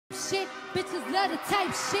shit. Bitches love the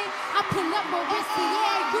type shit. I pull up more risky,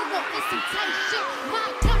 yeah, you know it's some tight shit. My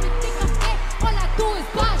come and think I'm dead, all I do is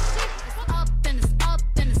buy shit. It's up, then it's up,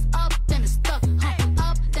 then it's up, then it's stuck.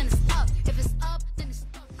 Up, then it's up. If it's up, then it's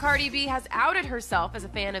stuck. Cardi B has outed herself as a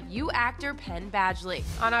fan of You actor Penn Badgley.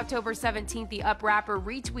 On October 17th, the Up rapper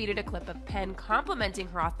retweeted a clip of Penn complimenting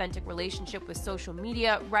her authentic relationship with social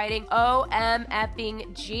media, writing,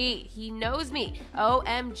 OMFing-G. He knows me.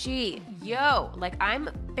 OMG. Yo, like I'm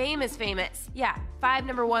famous. Yeah, 5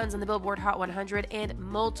 number ones on the Billboard Hot 100 and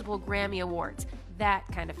multiple Grammy Awards. That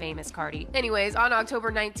kind of famous, Cardi. Anyways, on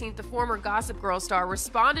October 19th, the former Gossip Girl star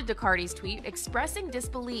responded to Cardi's tweet, expressing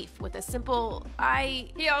disbelief with a simple "I."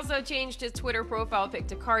 He also changed his Twitter profile pic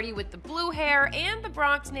to Cardi with the blue hair, and the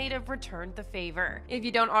Bronx native returned the favor. If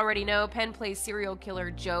you don't already know, Penn plays serial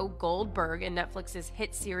killer Joe Goldberg in Netflix's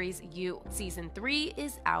hit series You. Season 3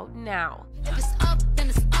 is out now. If it's up, then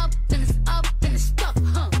it's up, then it's up, then it's stuck.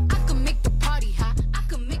 I can make the party hot. I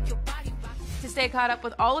can make your body rock. To stay caught up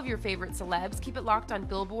with all of your favorite celebs, keep it locked on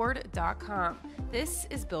Billboard.com. This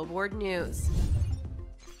is Billboard News.